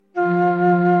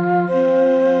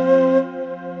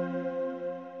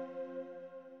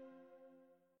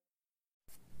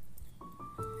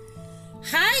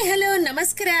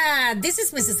This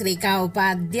is Mrs ರೇಖಾ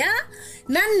ಉಪಾಧ್ಯ.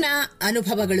 ನನ್ನ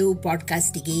ಅನುಭವಗಳು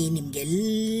ಪಾಡ್ಕಾಸ್ಟಿಗೆ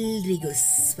ನಿಮ್ಗೆಲ್ರಿಗೂ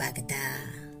ಸ್ವಾಗತ.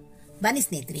 ಬನ್ನಿ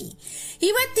ಸ್ನೇಹಿತರೆ,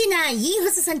 ಇವತ್ತಿನ ಈ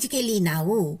ಹೊಸ ಸಂಚಿಕೆಯಲ್ಲಿ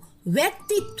ನಾವು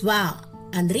ವ್ಯಕ್ತಿತ್ವ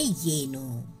ಅಂದ್ರೆ ಏನು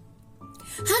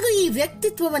ಹಾಗೂ ಈ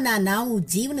ವ್ಯಕ್ತಿತ್ವವನ್ನ ನಾವು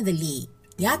ಜೀವನದಲ್ಲಿ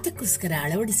ಯಾತಕ್ಕೋಸ್ಕರ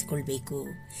ಅಳವಡಿಸಿಕೊಳ್ಬೇಕು,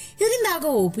 ಇದರಿಂದ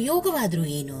ಆಗೋ ಉಪಯೋಗವಾದ್ರೂ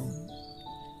ಏನು,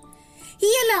 ಈ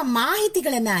ಎಲ್ಲ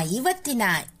ಮಾಹಿತಿಗಳನ್ನ ಇವತ್ತಿನ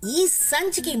ಈ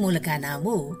ಸಂಚಿಕೆ ಮೂಲಕ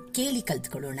ನಾವು ಕೇಳಿ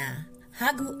ಕಲ್ತ್ಕೊಳ್ಳೋಣ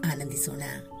ಹಾಗೂ ಆನಂದಿಸೋಣ.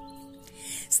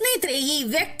 ಸ್ನೇಹಿತರೆ, ಈ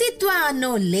ವ್ಯಕ್ತಿತ್ವ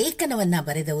ಅನ್ನೋ ಲೇಖನವನ್ನ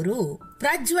ಬರೆದವರು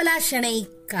ಪ್ರಜ್ವಲ ಶೆಣೈ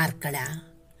ಕಾರ್ಕಳ.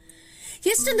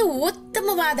 ಎಷ್ಟೊಂದು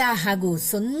ಉತ್ತಮವಾದ ಹಾಗೂ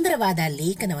ಸುಂದರವಾದ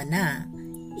ಲೇಖನವನ್ನ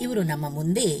ಇವರು ನಮ್ಮ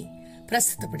ಮುಂದೆ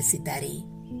ಪ್ರಸ್ತುತಪಡಿಸಿದ್ದಾರೆ.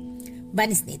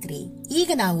 ಬನ್ನಿ ಸ್ನೇಹಿತರೆ,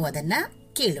 ಈಗ ನಾವು ಅದನ್ನ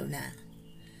ಕೇಳೋಣ.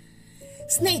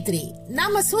 ಸ್ನೇಹಿತರೆ,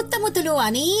 ನಮ್ಮ ಸುತ್ತಮುತ್ತಲೂ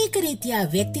ಅನೇಕ ರೀತಿಯ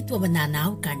ವ್ಯಕ್ತಿತ್ವವನ್ನ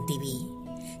ನಾವು ಕಾಣ್ತೀವಿ.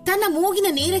 ತನ್ನ ಮೂಗಿನ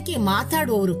ನೇರಕ್ಕೆ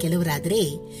ಮಾತಾಡುವವರು ಕೆಲವರಾದರೆ,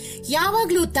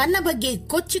 ಯಾವಾಗಲೂ ತನ್ನ ಬಗ್ಗೆ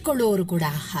ಕೊಚ್ಚಿಕೊಳ್ಳುವವರು ಕೂಡ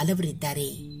ಹಲವರಿದ್ದಾರೆ.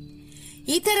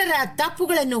 ಇತರರ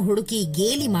ತಪ್ಪುಗಳನ್ನು ಹುಡುಕಿ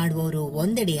ಗೇಲಿ ಮಾಡುವವರು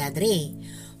ಒಂದೆಡೆಯಾದರೆ,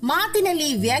 ಮಾತಿನಲ್ಲಿ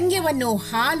ವ್ಯಂಗ್ಯವನ್ನು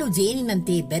ಹಾಲು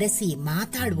ಜೇನಿನಂತೆ ಬೆರೆಸಿ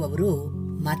ಮಾತಾಡುವವರು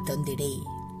ಮತ್ತೊಂದೆಡೆ.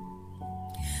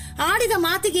 ಆಡಿದ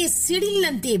ಮಾತಿಗೆ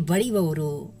ಸಿಡಿಲಿನಂತೆ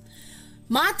ಬಡಿಯುವವರು,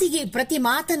 ಮಾತಿಗೆ ಪ್ರತಿ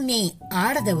ಮಾತನ್ನೇ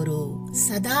ಆಡದವರು,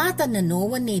 ಸದಾ ತನ್ನ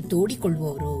ನೋವನ್ನೇ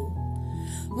ತೋಡಿಕೊಳ್ಳುವವರು,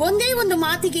 ಒಂದೇ ಒಂದು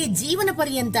ಮಾತಿಗೆ ಜೀವನ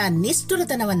ಪರ್ಯಂತ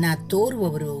ನಿಷ್ಠುರತನವನ್ನ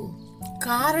ತೋರುವವರು,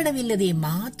 ಕಾರಣವಿಲ್ಲದೆ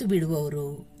ಮಾತು ಬಿಡುವವರು,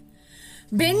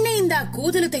 ಬೆಣ್ಣೆಯಿಂದ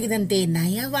ಕೂದಲು ತೆಗೆದಂತೆ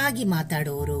ನಯವಾಗಿ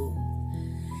ಮಾತಾಡುವವರು,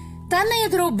 ತನ್ನ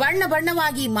ಎದುರು ಬಣ್ಣ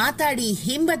ಬಣ್ಣವಾಗಿ ಮಾತಾಡಿ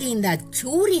ಹಿಂಬದಿಯಿಂದ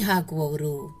ಚೂರಿ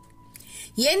ಹಾಕುವವರು,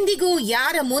 ಎಂದಿಗೂ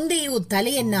ಯಾರ ಮುಂದೆಯೂ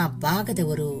ತಲೆಯನ್ನ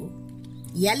ಬಾಗದವರು,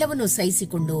 ಎಲ್ಲವನ್ನು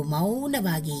ಸಹಿಸಿಕೊಂಡು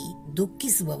ಮೌನವಾಗಿ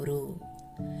ದುಃಖಿಸುವವರು,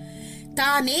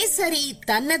 ತಾನೇ ಸರಿ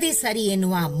ತನ್ನದೇ ಸರಿ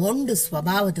ಎನ್ನುವ ಮೊಂಡು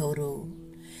ಸ್ವಭಾವದವರು,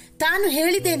 ತಾನು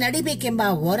ಹೇಳಿದೆ ನಡಿಬೇಕೆಂಬ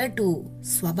ಒರಟು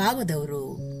ಸ್ವಭಾವದವರು,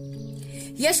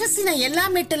 ಯಶಸ್ಸಿನ ಎಲ್ಲಾ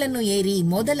ಮೆಟ್ಟಲನ್ನು ಏರಿ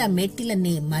ಮೊದಲ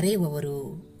ಮೆಟ್ಟಿಲನ್ನೇ ಮರೆಯುವವರು,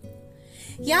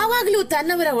 ಯಾವಾಗಲೂ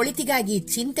ತನ್ನವರ ಒಳಿತಿಗಾಗಿ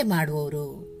ಚಿಂತೆ ಮಾಡುವವರು,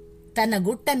 ತನ್ನ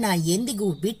ಗುಟ್ಟನ್ನ ಎಂದಿಗೂ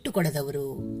ಬಿಟ್ಟು ಕೊಡದವರು,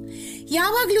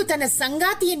 ಯಾವಾಗಲೂ ತನ್ನ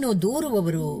ಸಂಗಾತಿಯನ್ನು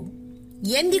ದೂರುವವರು,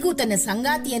 ಎಂದಿಗೂ ತನ್ನ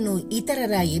ಸಂಗಾತಿಯನ್ನು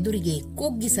ಇತರರ ಎದುರಿಗೆ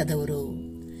ಕುಗ್ಗಿಸದವರು,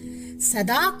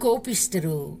 ಸದಾ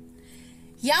ಕೋಪಿಷ್ಠರು,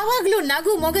 ಯಾವಾಗಲೂ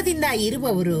ನಗು ಮೊಗದಿಂದ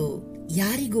ಇರುವವರು,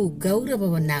 ಯಾರಿಗೂ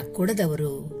ಗೌರವವನ್ನ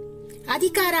ಕೊಡದವರು,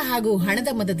 ಅಧಿಕಾರ ಹಾಗೂ ಹಣದ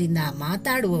ಮದದಿಂದ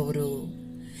ಮಾತಾಡುವವರು,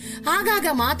 ಆಗಾಗ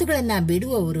ಮಾತುಗಳನ್ನ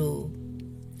ಬಿಡುವವರು,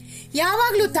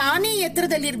 ಯಾವಾಗಲೂ ತಾನೇ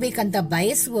ಎತ್ತರದಲ್ಲಿರ್ಬೇಕಂತ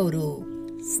ಬಯಸುವವರು.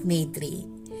 ಸ್ನೇಹಿತರೆ,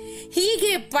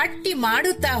 ಹೀಗೆ ಪಟ್ಟಿ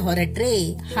ಮಾಡುತ್ತಾ ಹೊರಟ್ರೆ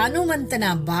ಹನುಮಂತನ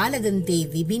ಬಾಲದಂತೆ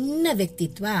ವಿಭಿನ್ನ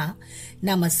ವ್ಯಕ್ತಿತ್ವ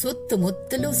ನಮ್ಮ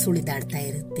ಸುತ್ತಮುತ್ತಲೂ ಸುಳಿದಾಡ್ತಾ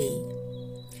ಇರುತ್ತೆ.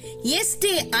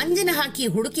 ಎಷ್ಟೇ ಅಂಜನ ಹಾಕಿ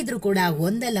ಹುಡುಕಿದ್ರೂ ಕೂಡ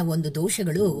ಒಂದಲ್ಲ ಒಂದು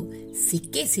ದೋಷಗಳು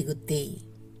ಸಿಕ್ಕೇ ಸಿಗುತ್ತೆ.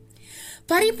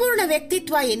 ಪರಿಪೂರ್ಣ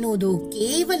ವ್ಯಕ್ತಿತ್ವ ಎನ್ನುವುದು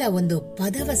ಕೇವಲ ಒಂದು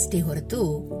ಪದವಷ್ಟೇ ಹೊರತು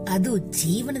ಅದು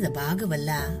ಜೀವನದ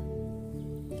ಭಾಗವಲ್ಲ.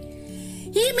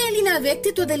 ಈ ಮೇಲಿನ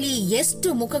ವ್ಯಕ್ತಿತ್ವದಲ್ಲಿ ಎಷ್ಟು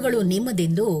ಮುಖಗಳು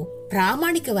ನಿಮ್ಮದೆಂದು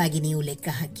ಪ್ರಾಮಾಣಿಕವಾಗಿ ನೀವು ಲೆಕ್ಕ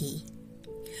ಹಾಕಿ.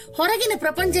 ಹೊರಗಿನ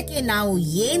ಪ್ರಪಂಚಕ್ಕೆ ನಾವು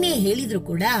ಏನೇ ಹೇಳಿದ್ರೂ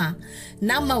ಕೂಡ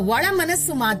ನಮ್ಮ ಒಳ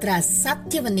ಮನಸ್ಸು ಮಾತ್ರ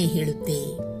ಸತ್ಯವನ್ನೇ ಹೇಳುತ್ತೆ.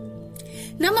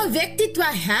 ನಮ್ಮ ವ್ಯಕ್ತಿತ್ವ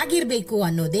ಹೇಗಿರ್ಬೇಕು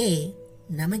ಅನ್ನೋದೇ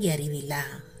ನಮಗೆ ಅರಿವಿಲ್ಲ.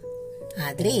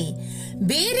 ಆದ್ರೆ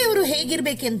ಬೇರೆಯವರು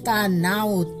ಹೇಗಿರ್ಬೇಕೆಂತ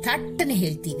ನಾವು ಥಟ್ಟನೆ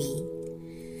ಹೇಳ್ತೀವಿ.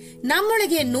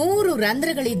 ನಮ್ಮೊಳಗೆ 100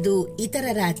 ರಂಧ್ರಗಳಿದ್ದು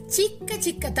ಇತರರ ಚಿಕ್ಕ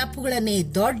ಚಿಕ್ಕ ತಪ್ಪುಗಳನ್ನೇ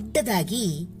ದೊಡ್ಡದಾಗಿ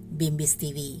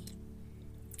ಬಿಂಬಿಸ್ತೀವಿ.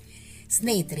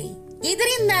 ಸ್ನೇಹಿತರೆ,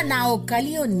 ಇದರಿಂದ ನಾವು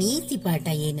ಕಲಿಯೋ ನೀತಿ ಪಾಠ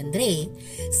ಏನಂದ್ರೆ,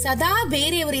 ಸದಾ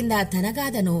ಬೇರೆಯವರಿಂದ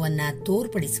ತನಗಾದ ನೋವನ್ನ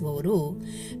ತೋರ್ಪಡಿಸುವವರು,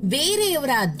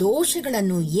 ಬೇರೆಯವರ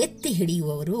ದೋಷಗಳನ್ನು ಎತ್ತಿ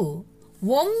ಹಿಡಿಯುವವರು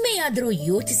ಒಮ್ಮೆಯಾದರೂ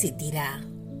ಯೋಚಿಸಿದ್ದೀರಾ?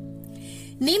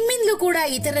 ನಿಮ್ಮಿಂದಲೂ ಕೂಡ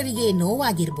ಇತರರಿಗೆ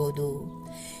ನೋವಾಗಿರ್ಬೋದು,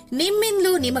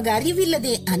 ನಿಮ್ಮಿಂದಲೂ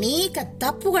ನಿಮಗರಿವಿಲ್ಲದೆ ಅನೇಕ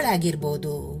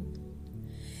ತಪ್ಪುಗಳಾಗಿರ್ಬೋದು.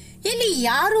 ಇಲ್ಲಿ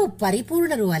ಯಾರೂ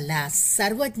ಪರಿಪೂರ್ಣರೂ ಅಲ್ಲ,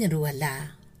 ಸರ್ವಜ್ಞರೂ ಅಲ್ಲ.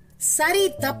 ಸರಿ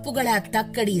ತಪ್ಪುಗಳ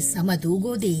ತಕ್ಕಡಿ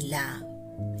ಸಮದೂಗೋದೇ ಇಲ್ಲ.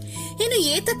 ಇನ್ನು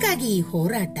ಏತಕ್ಕಾಗಿ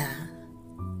ಹೋರಾಟ,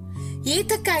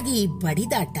 ಏತಕ್ಕಾಗಿ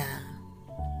ಬಡಿದಾಟ?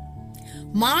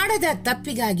 ಮಾಡದ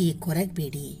ತಪ್ಪಿಗಾಗಿ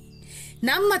ಕೊರಗಬೇಡಿ.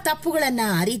 ನಮ್ಮ ತಪ್ಪುಗಳನ್ನ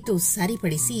ಅರಿತು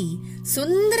ಸರಿಪಡಿಸಿ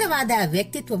ಸುಂದರವಾದ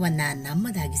ವ್ಯಕ್ತಿತ್ವವನ್ನ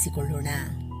ನಮ್ಮದಾಗಿಸಿಕೊಳ್ಳೋಣ.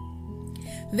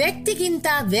 ವ್ಯಕ್ತಿಗಿಂತ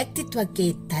ವ್ಯಕ್ತಿತ್ವಕ್ಕೆ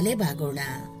ತಲೆಬಾಗೋಣ.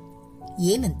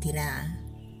 ಏನಂತೀರಾ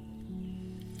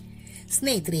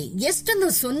ಸ್ನೇಹಿತರೆ? ಎಷ್ಟೊಂದು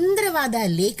ಸುಂದರವಾದ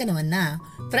ಲೇಖನವನ್ನ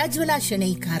ಪ್ರಜ್ವಲ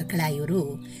ಶೆಣೈ ಕಾರ್ಕಳ ಇವರು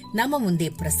ನಮ್ಮ ಮುಂದೆ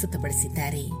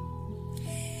ಪ್ರಸ್ತುತಪಡಿಸಿದ್ದಾರೆ.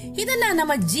 ಇದನ್ನ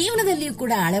ನಮ್ಮ ಜೀವನದಲ್ಲಿಯೂ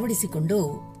ಕೂಡ ಅಳವಡಿಸಿಕೊಂಡು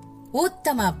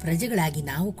ಉತ್ತಮ ಪ್ರಜೆಗಳಾಗಿ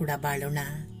ನಾವು ಕೂಡ ಬಾಳೋಣ.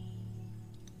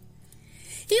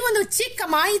 ಈ ಒಂದು ಚಿಕ್ಕ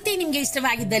ಮಾಹಿತಿ ನಿಮ್ಗೆ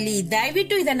ಇಷ್ಟವಾಗಿದ್ದಲ್ಲಿ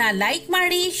ದಯವಿಟ್ಟು ಇದನ್ನ ಲೈಕ್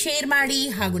ಮಾಡಿ, ಶೇರ್ ಮಾಡಿ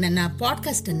ಹಾಗೂ ನನ್ನ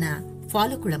ಪಾಡ್ಕಾಸ್ಟ್ ಅನ್ನ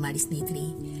ಫಾಲೋ ಕೂಡ ಮಾಡಿ ಸ್ನೇಹಿತರೆ.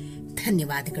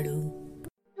 ಧನ್ಯವಾದಗಳು.